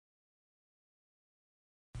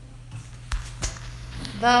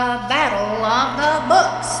The Battle of the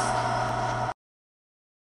Books.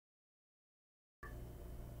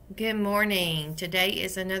 Good morning. Today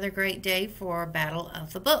is another great day for Battle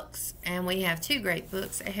of the Books, and we have two great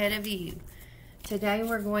books ahead of you. Today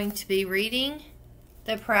we're going to be reading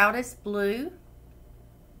The Proudest Blue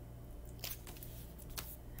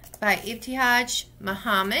by Ibtihaj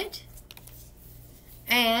Muhammad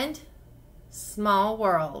and Small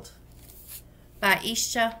World by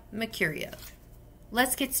Isha Mercurio.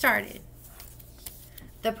 Let's get started.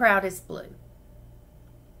 The Proudest Blue.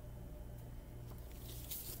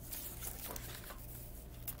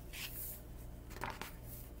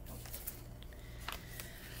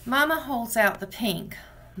 Mama holds out the pink.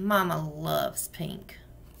 Mama loves pink.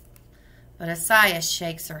 But Asaya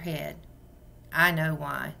shakes her head. I know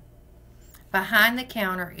why. Behind the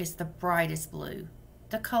counter is the brightest blue,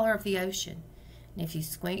 the color of the ocean. And if you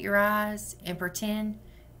squint your eyes and pretend,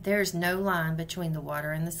 there's no line between the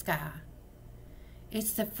water and the sky.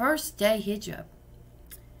 It's the first day hijab.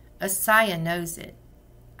 Asaya knows it.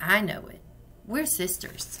 I know it. We're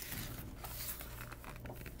sisters.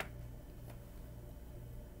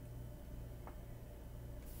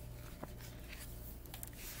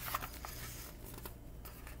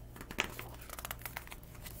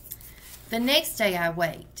 The next day I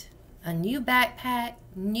wait. A new backpack,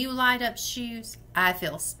 new light-up shoes. I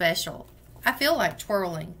feel special. I feel like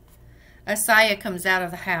twirling. Asaya comes out of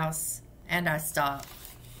the house, and I stop.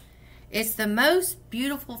 It's the most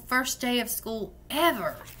beautiful first day of school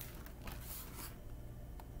ever.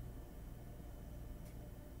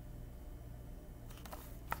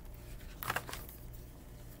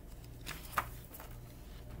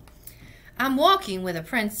 I'm walking with a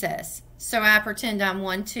princess, so I pretend I'm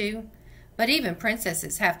one too. But even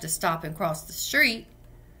princesses have to stop and cross the street.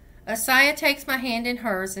 Asaya takes my hand in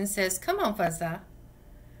hers and says, "Come on, Fazza."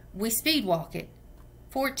 We speed walk it.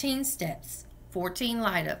 14 steps, 14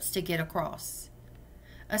 light-ups to get across.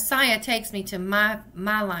 Asaya takes me to my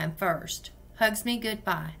line first, hugs me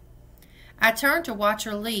goodbye. I turn to watch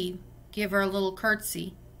her leave, give her a little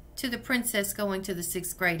curtsy to the princess going to the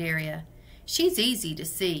 6th grade area. She's easy to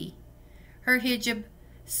see. Her hijab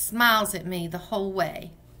smiles at me the whole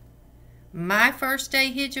way. My first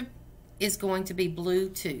day hijab is going to be blue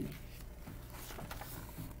too.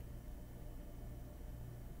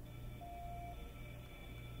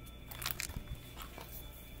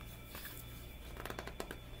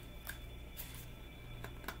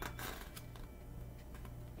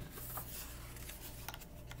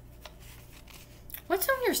 What's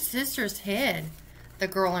on your sister's head? The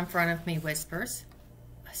girl in front of me whispers.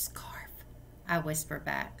 A scarf, I whisper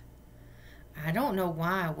back. I don't know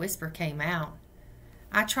why a whisper came out.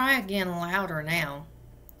 I try again louder now.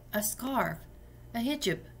 A scarf, a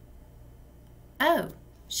hijab. Oh,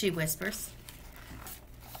 she whispers.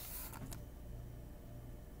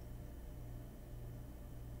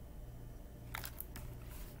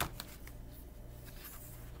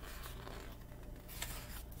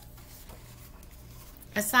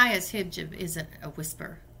 Asaya's hijab isn't a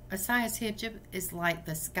whisper. Asaya's hijab is like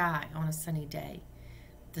the sky on a sunny day.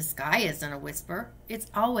 The sky isn't a whisper.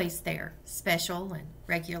 It's always there, special and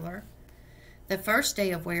regular. The first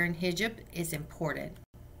day of wearing hijab is important.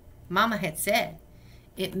 Mama had said,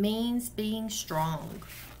 it means being strong.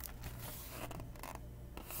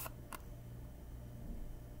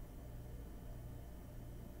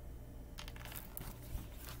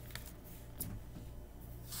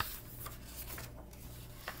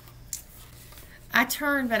 I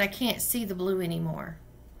turn, but I can't see the blue anymore.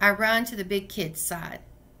 I run to the big kid's side.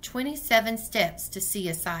 27 steps to see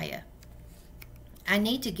Asaya. I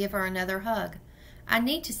need to give her another hug. I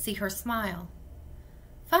need to see her smile.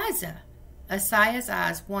 Faiza, Asaya's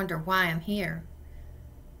eyes wonder why I'm here.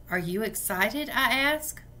 Are you excited, I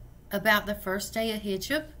ask, about the first day of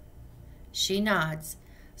hijab? She nods,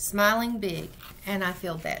 smiling big, and I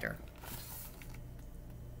feel better.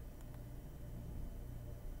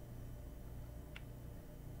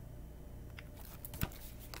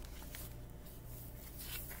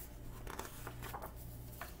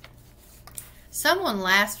 Someone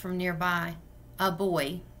laughs from nearby, a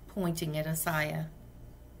boy pointing at Asaya.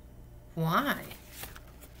 Why?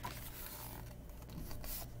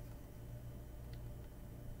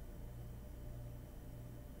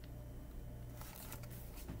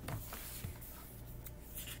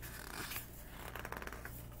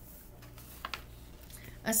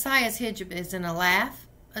 Asaya's hijab isn't a laugh.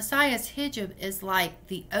 Asaya's hijab is like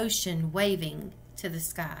the ocean waving to the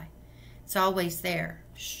sky. It's always there,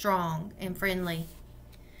 strong and friendly.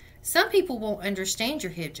 Some people won't understand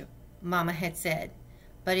your hijab, Mama had said.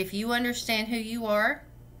 But if you understand who you are,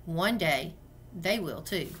 one day They will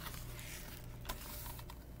too.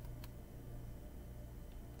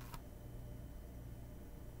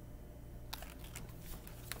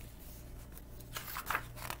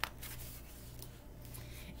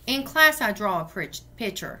 In class, I draw a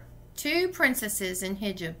picture. Two princesses in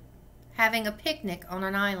hijab having a picnic on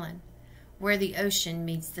an island where the ocean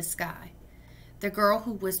meets the sky. The girl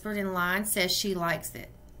who whispered in line says she likes it.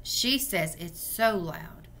 She says it's so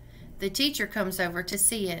loud. The teacher comes over to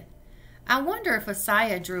see it. I wonder if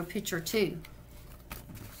Asaya drew a picture too.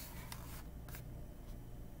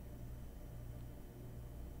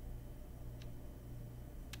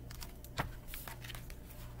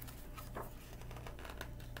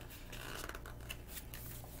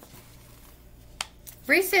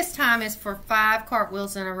 Recess time is for 5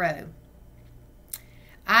 cartwheels in a row.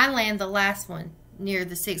 I land the last one near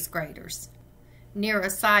the 6th graders, near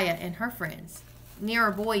Asaya and her friends, near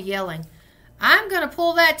a boy yelling, "I'm going to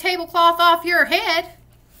pull that tablecloth off your head."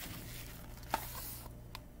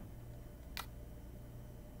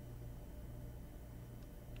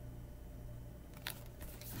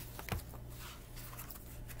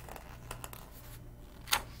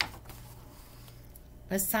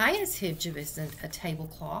 Asaya's hijab isn't a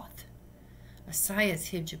tablecloth. Asaya's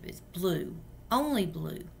hijab is blue, only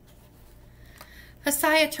blue.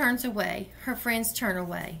 Asaya turns away. Her friends turn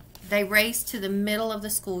away. They race to the middle of the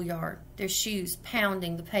schoolyard, their shoes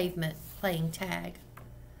pounding the pavement, playing tag.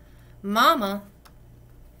 Mama,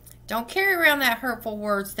 don't carry around that hurtful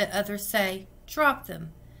words that others say. Drop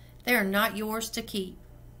them. They are not yours to keep.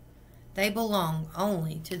 They belong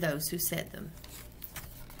only to those who said them.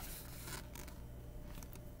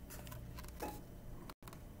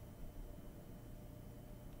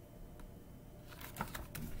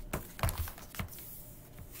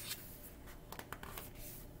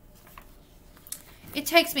 It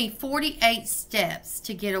takes me 48 steps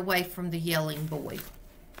to get away from the yelling boy.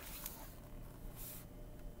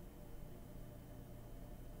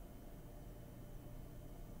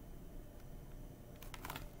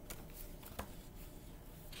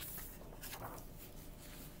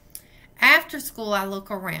 After school, I look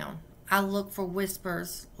around. I look for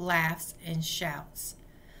whispers, laughs, and shouts.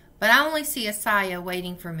 But I only see Asaya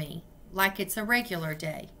waiting for me, like it's a regular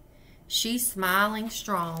day. She's smiling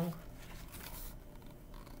strong.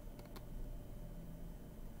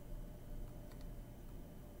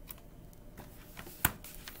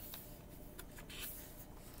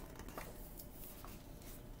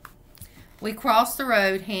 We cross the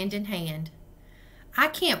road hand in hand. I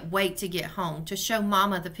can't wait to get home to show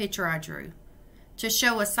Mama the picture I drew, to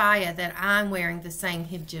show Asaya that I'm wearing the same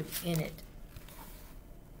hijab in it.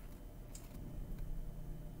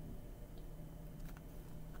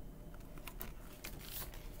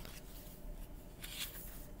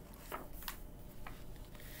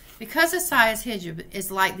 Because Asaya's hijab is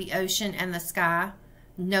like the ocean and the sky,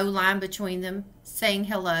 no line between them, saying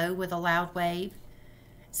hello with a loud wave,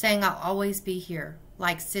 saying I'll always be here,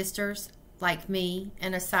 like sisters, like me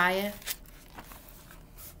and Asaya.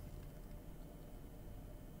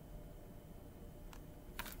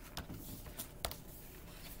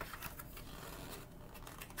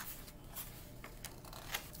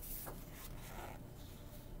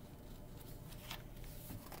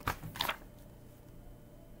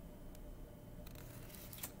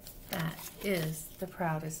 That is the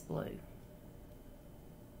Proudest blue.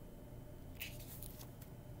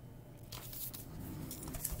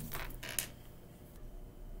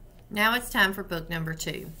 Now it's time for book number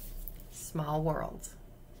 2, Small World.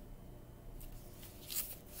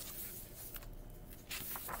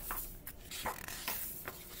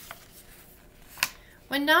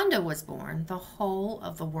 When Nanda was born, the whole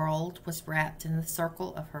of the world was wrapped in the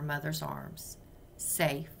circle of her mother's arms,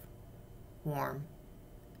 safe, warm,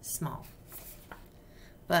 small.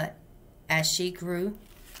 But as she grew,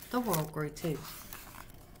 the world grew too.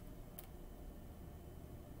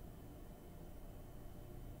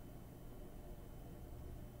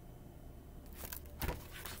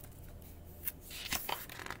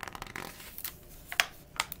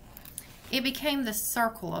 It became the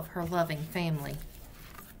circle of her loving family.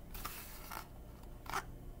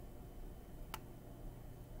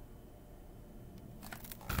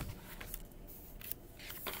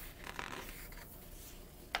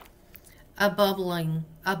 A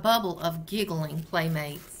bubble of giggling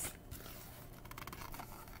playmates.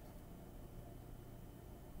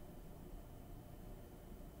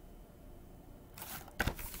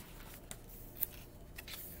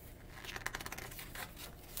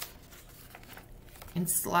 And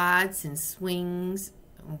slides and swings,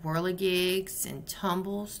 and whirligigs and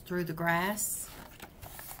tumbles through the grass.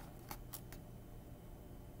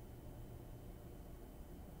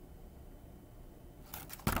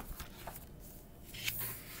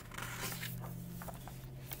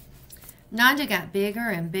 Nanda got bigger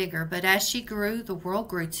and bigger, but as she grew, the world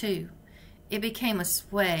grew too. It became a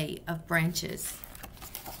sway of branches.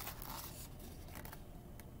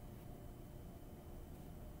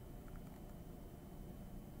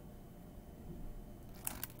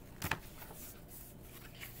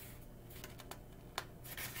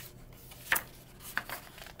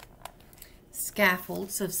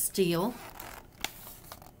 Scaffolds of steel.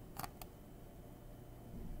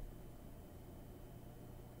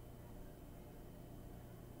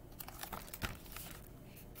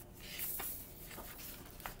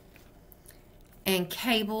 And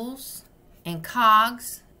cables and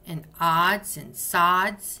cogs and odds and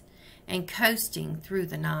sods and coasting through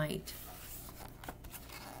the night.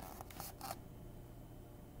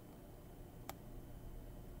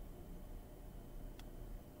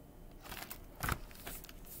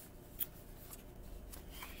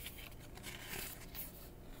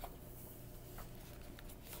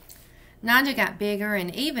 Nanda got bigger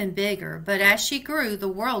and even bigger, but as she grew, the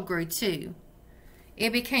world grew too.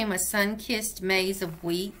 It became a sun-kissed maze of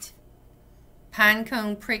wheat,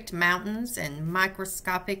 pine-cone-pricked mountains, and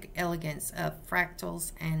microscopic elegance of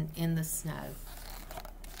fractals and in the snow.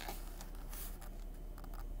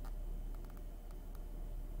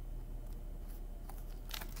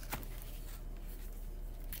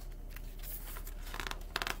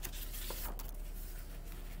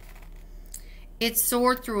 It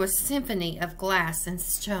soared through a symphony of glass and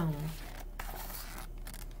stone.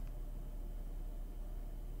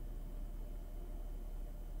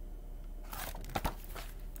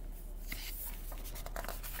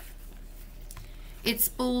 It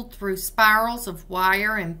spooled through spirals of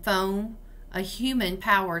wire and foam, a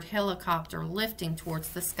human-powered helicopter lifting towards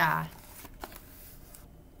the sky.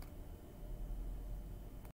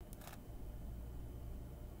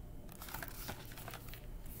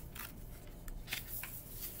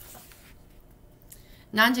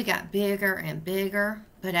 Nanda got bigger and bigger,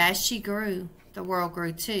 but as she grew, the world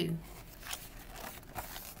grew too.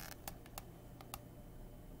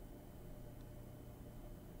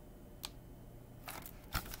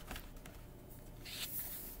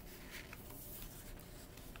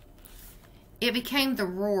 It became the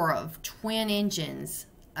roar of twin engines,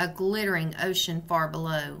 a glittering ocean far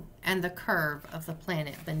below, and the curve of the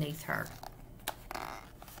planet beneath her.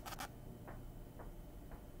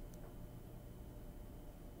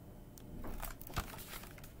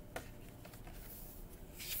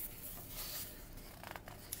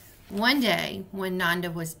 One day, when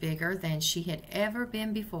Nanda was bigger than she had ever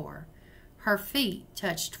been before, her feet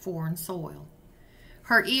touched foreign soil.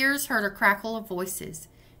 Her ears heard a crackle of voices.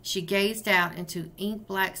 She gazed out into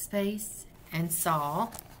ink-black space and saw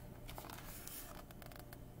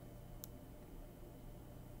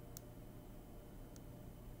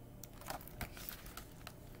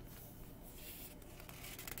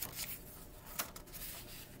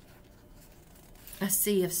a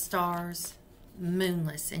sea of stars,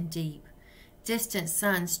 moonless and deep, distant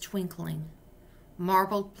suns twinkling,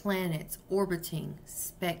 marbled planets orbiting,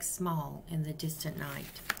 specks small in the distant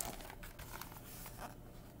night.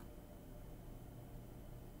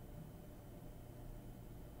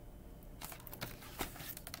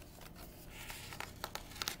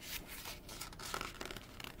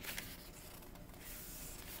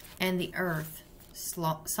 And the earth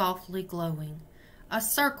softly glowing, a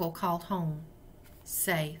circle called home,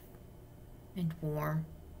 safe and warm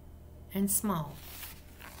and small.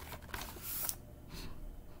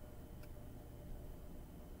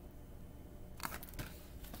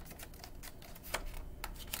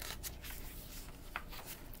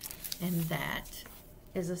 And that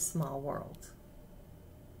is a small world.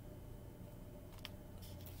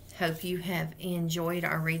 Hope you have enjoyed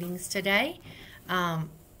our readings today.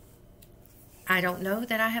 I don't know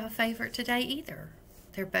that I have a favorite today either.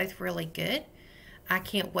 They're both really good. I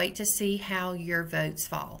can't wait to see how your votes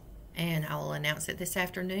fall, and I will announce it this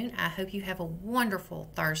afternoon. I hope you have a wonderful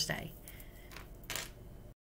Thursday.